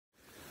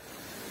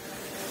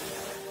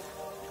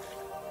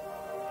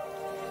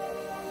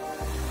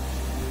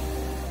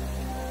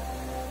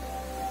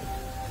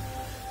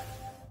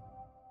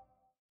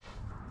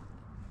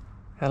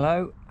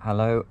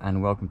Hello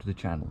and welcome to the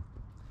channel.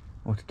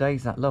 Well,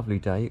 today's that lovely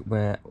day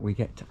where we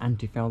get to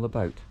anti-foul the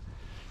boat.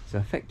 So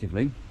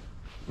effectively,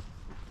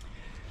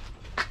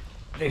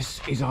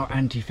 this is our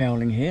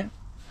anti-fouling here,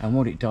 and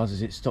what it does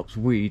is it stops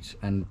weeds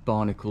and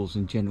barnacles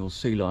and general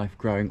sea life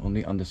growing on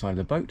the underside of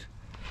the boat.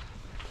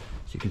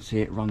 So you can see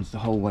it runs the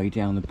whole way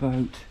down the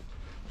boat,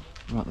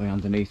 right the way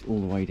underneath,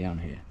 all the way down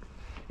here.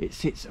 It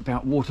sits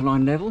about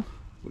waterline level,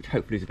 which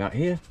hopefully is about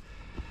here.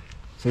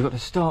 So you've got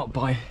to start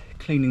by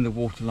cleaning the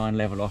waterline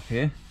level off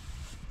here,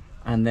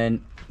 and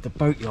then the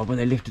boatyard, when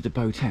they lifted the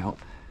boat out,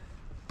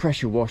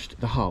 pressure washed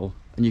the hull,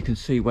 and you can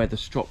see where the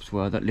strops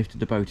were that lifted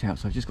the boat out.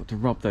 So I've just got to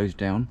rub those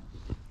down,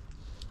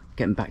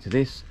 getting back to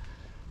this,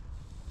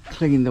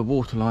 cleaning the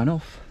waterline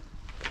off.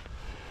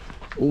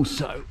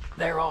 Also,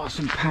 there are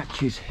some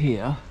patches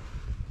here,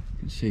 you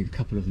can see a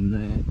couple of them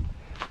there.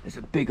 There's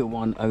a bigger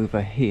one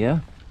over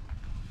here.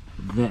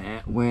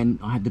 There, when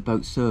I had the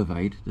boat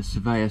surveyed, the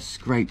surveyor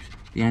scraped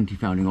the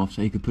anti-fouling off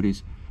so he could put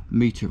his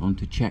meter on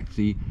to check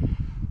the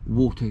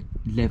water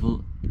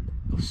level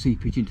of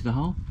seepage into the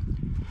hull.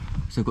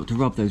 So I've got to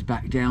rub those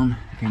back down.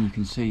 Again, you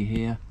can see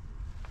here,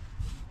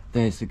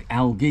 there's the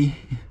algae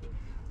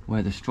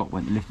where the strop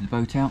went and lifted the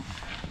boat out.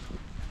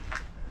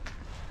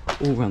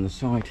 All around the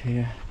side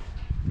here,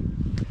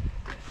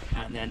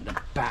 and then the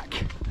back,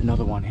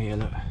 another one here,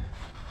 look,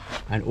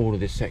 and all of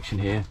this section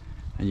here.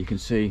 And you can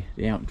see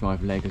the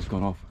outdrive leg has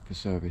gone off for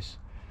service.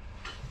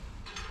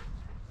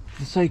 For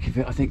the sake of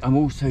it, I think I'm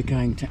also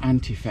going to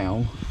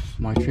anti-foul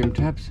my trim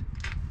tabs,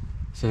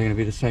 so they're going to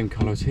be the same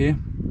colour as here.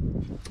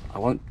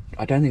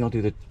 I don't think I'll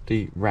do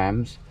the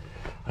rams,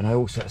 and I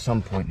also at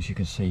some point, as you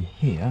can see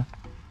here,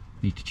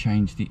 need to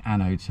change the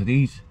anode. So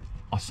these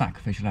are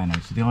sacrificial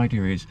anodes, so the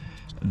idea is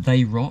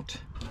they rot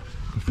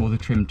before the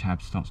trim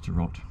tab starts to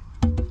rot.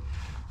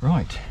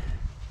 Right,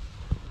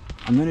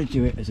 I'm going to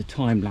do it as a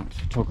time-lapse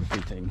photography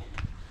thing.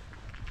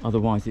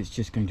 Otherwise it's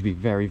just going to be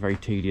very, very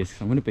tedious,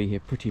 because I'm going to be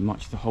here pretty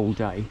much the whole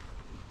day.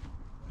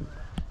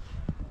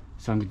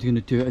 So I'm going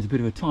to do it as a bit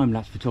of a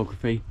time-lapse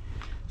photography,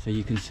 so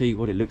you can see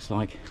what it looks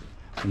like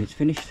when it's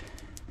finished.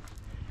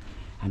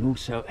 And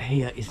also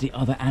here is the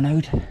other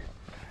anode.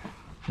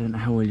 I don't know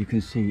how well you can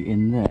see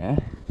in there,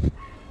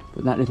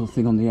 but that little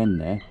thing on the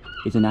end there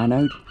is an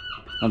anode,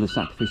 another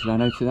sacrificial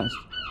anode. So that's,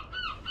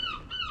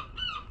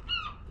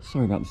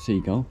 sorry about the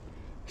seagull.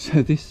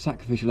 So this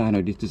sacrificial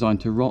anode is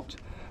designed to rot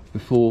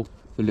before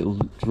the little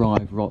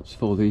drive rots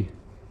for the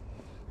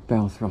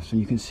bow thrust, and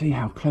you can see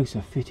how close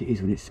a fit it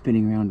is when it's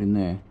spinning around in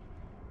there.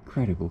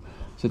 Incredible.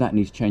 So that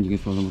needs changing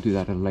as well, and we'll do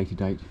that at a later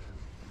date.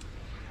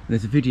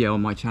 There's a video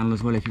on my channel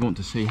as well if you want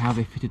to see how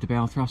they fitted the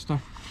bow thruster.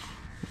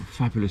 What a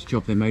fabulous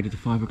job they made of the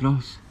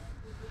fiberglass.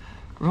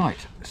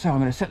 Right, so I'm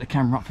going to set the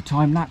camera up for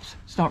time lapse,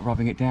 start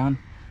rubbing it down,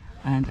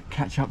 and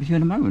catch up with you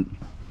in a moment.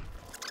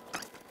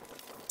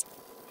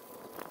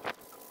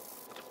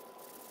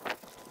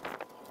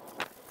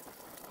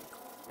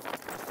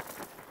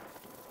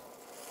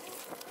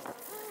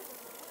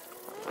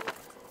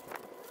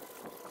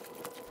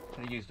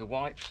 Use the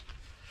wipes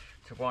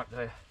to wipe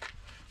the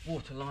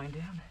water line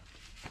down.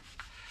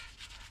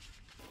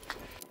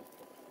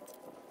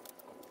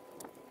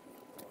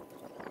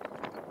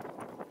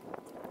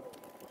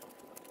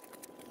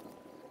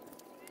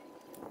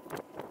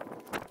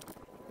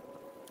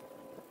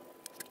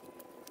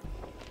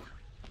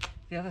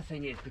 The other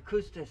thing is,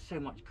 because there's so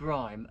much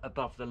grime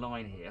above the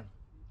line here,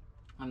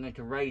 I'm going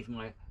to raise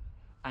my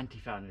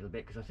anti-fouling a little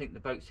bit, because I think the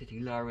boat's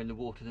sitting lower in the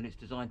water than it's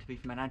designed to be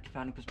from an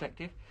anti-fouling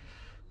perspective.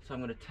 So I'm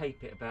going to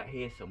tape it about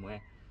here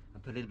somewhere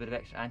and put a little bit of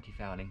extra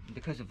anti-fouling. And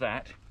because of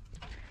that,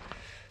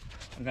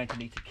 I'm going to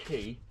need to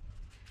key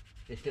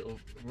this little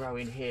row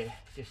in here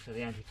just so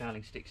the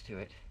anti-fouling sticks to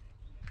it.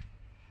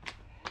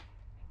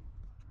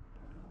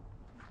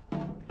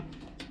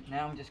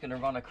 Now I'm just going to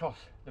run across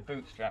the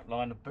bootstrap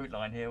line, the boot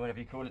line here, whatever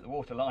you call it, the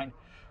water line,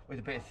 with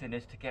a bit of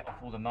thinners to get off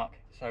all the muck.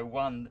 So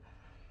one,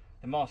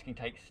 the masking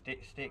tape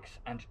sticks,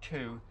 and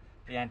two,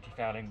 the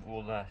anti-fouling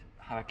will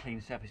have a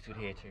clean surface to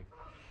adhere to.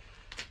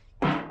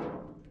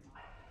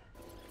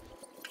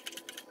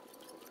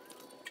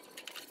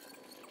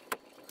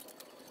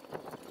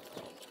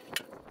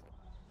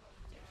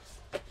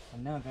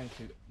 I'm now going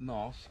to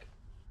mask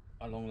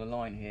along the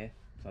line here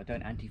so I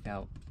don't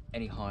anti-foul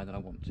any higher than I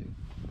want to.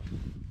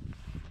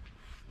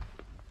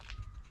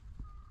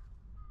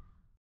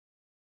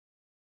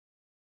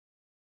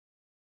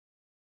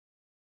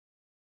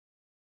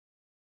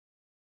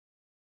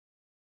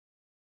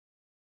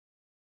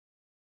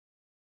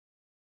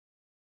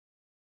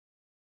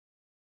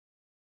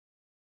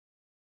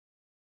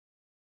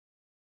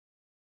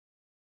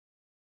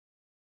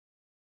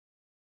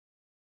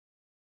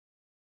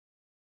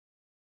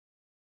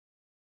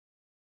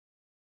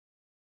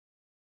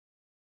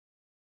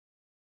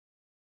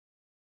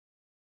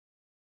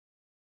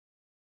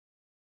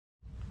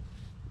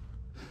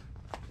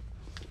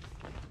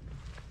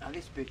 Now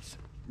this bit's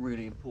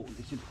really important.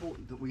 It's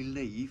important that we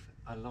leave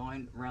a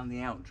line around the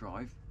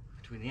outdrive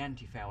between the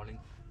anti-fouling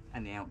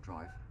and the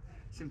outdrive.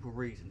 Simple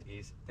reason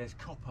is there's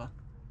copper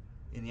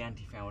in the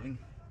anti-fouling,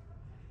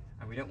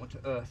 and we don't want to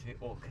earth it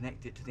or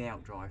connect it to the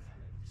outdrive.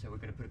 So we're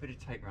going to put a bit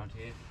of tape around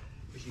here,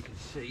 as you can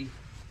see,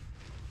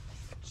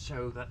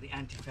 so that the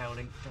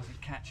anti-fouling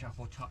doesn't catch up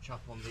or touch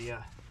up on the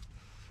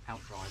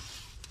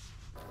outdrive.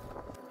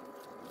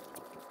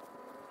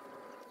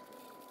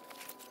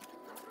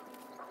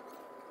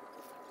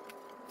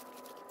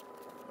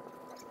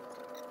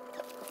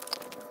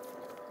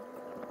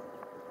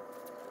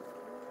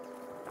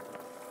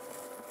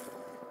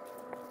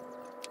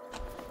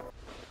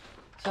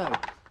 So,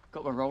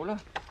 got my roller,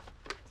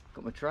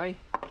 got my tray,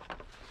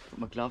 got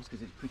my gloves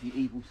because it's pretty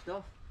evil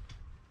stuff,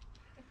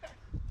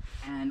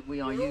 and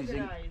we are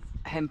using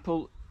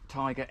Hempel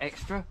Tiger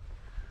Extra.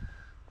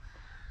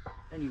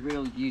 Only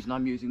real reason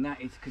I'm using that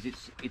is because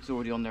it's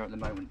already on there at the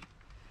moment.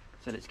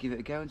 So let's give it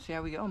a go and see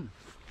how we get on.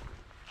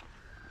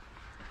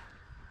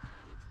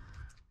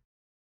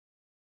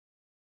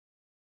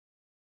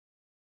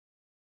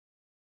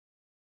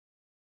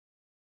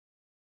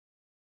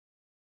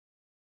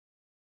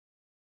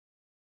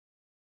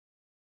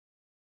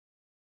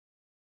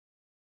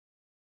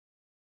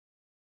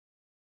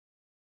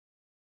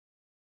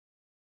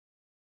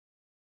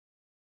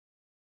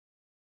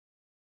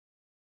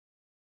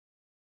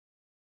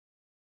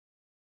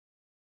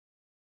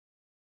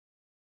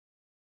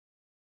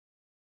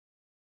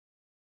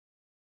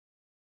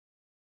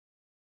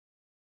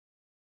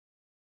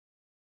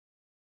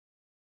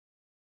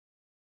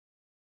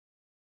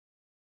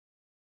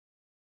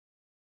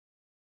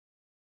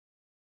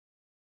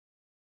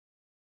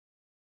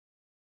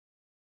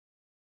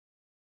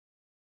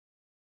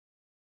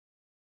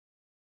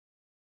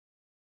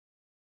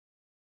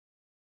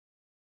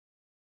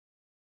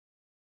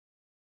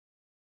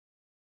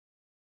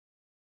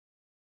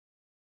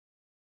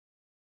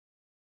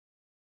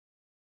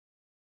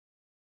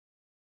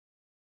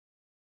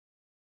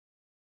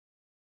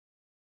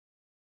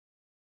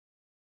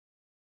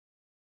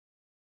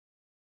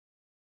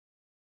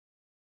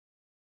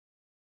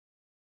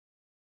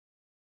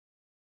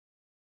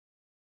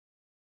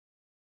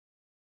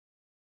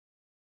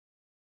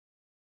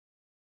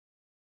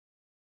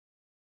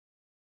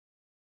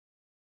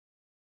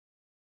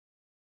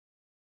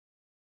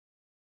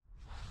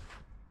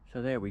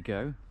 So there we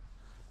go.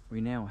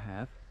 We now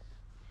have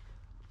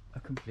a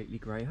completely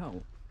grey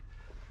hull.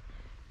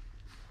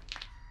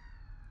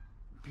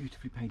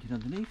 Beautifully painted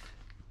underneath,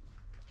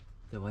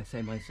 though I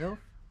say myself.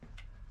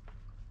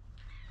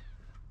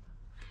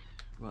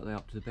 Right the way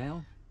up to the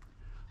bow.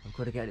 I've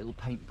got to get a little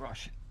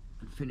paintbrush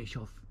and finish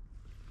off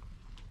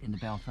in the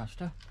bow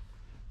thruster.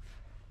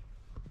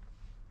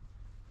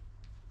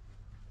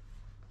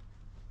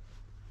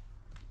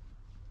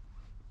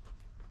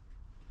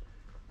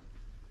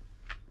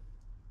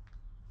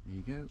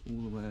 There you go,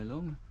 all the way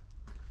along,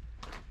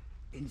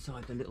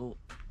 inside the little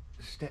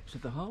steps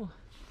of the hull.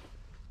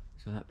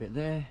 So that bit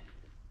there,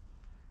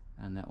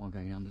 and that one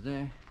going under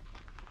there.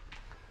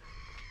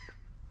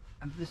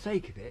 And for the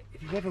sake of it,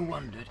 if you've ever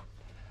wondered,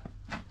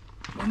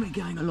 when we're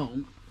going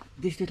along,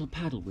 this little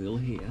paddle wheel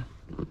here,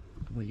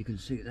 well, you can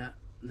see that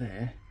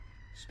there,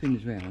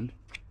 spins round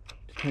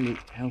to tell you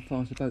how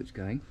fast the boat's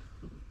going.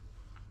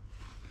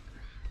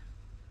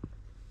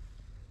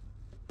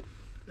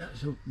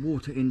 That's a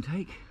water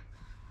intake.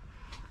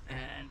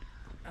 And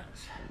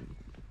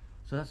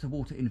that's the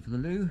water in for the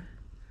loo,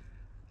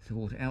 it's the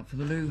water out for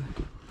the loo,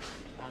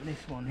 and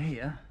this one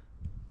here,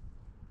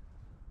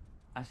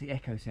 that's the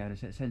echo sounder,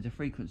 so it sends a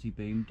frequency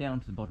beam down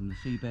to the bottom of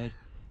the seabed,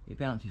 it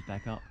bounces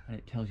back up and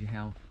it tells you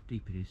how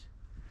deep it is.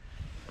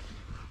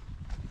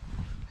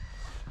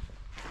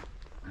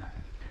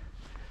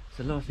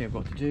 So the last thing I've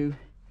got to do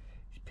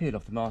is peel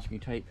off the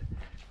masking tape,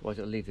 otherwise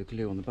it'll leave the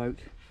glue on the boat,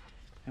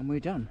 and we're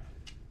done.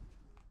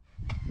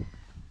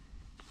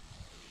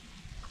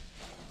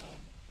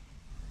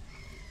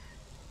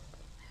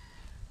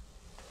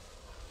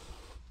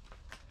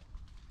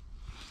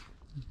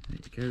 There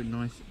you go,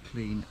 nice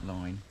clean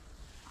line.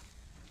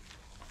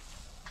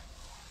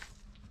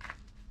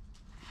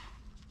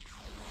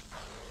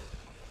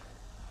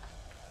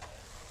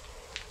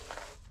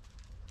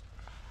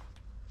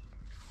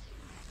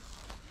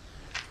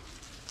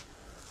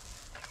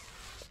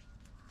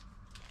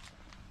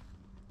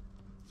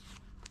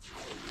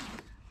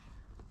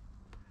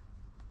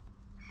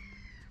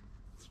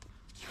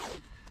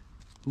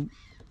 Ooh.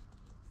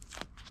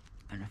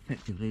 And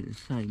effectively the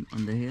same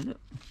under here, look.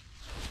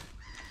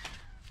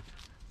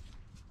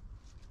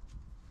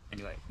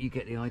 Anyway, you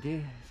get the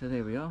idea. So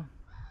there we are,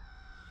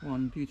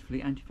 one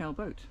beautifully anti-foul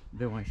boat,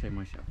 though I say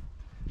myself.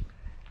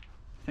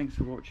 Thanks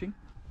for watching,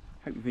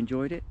 hope you've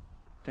enjoyed it.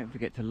 Don't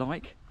forget to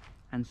like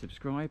and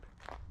subscribe,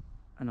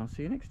 and I'll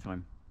see you next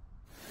time.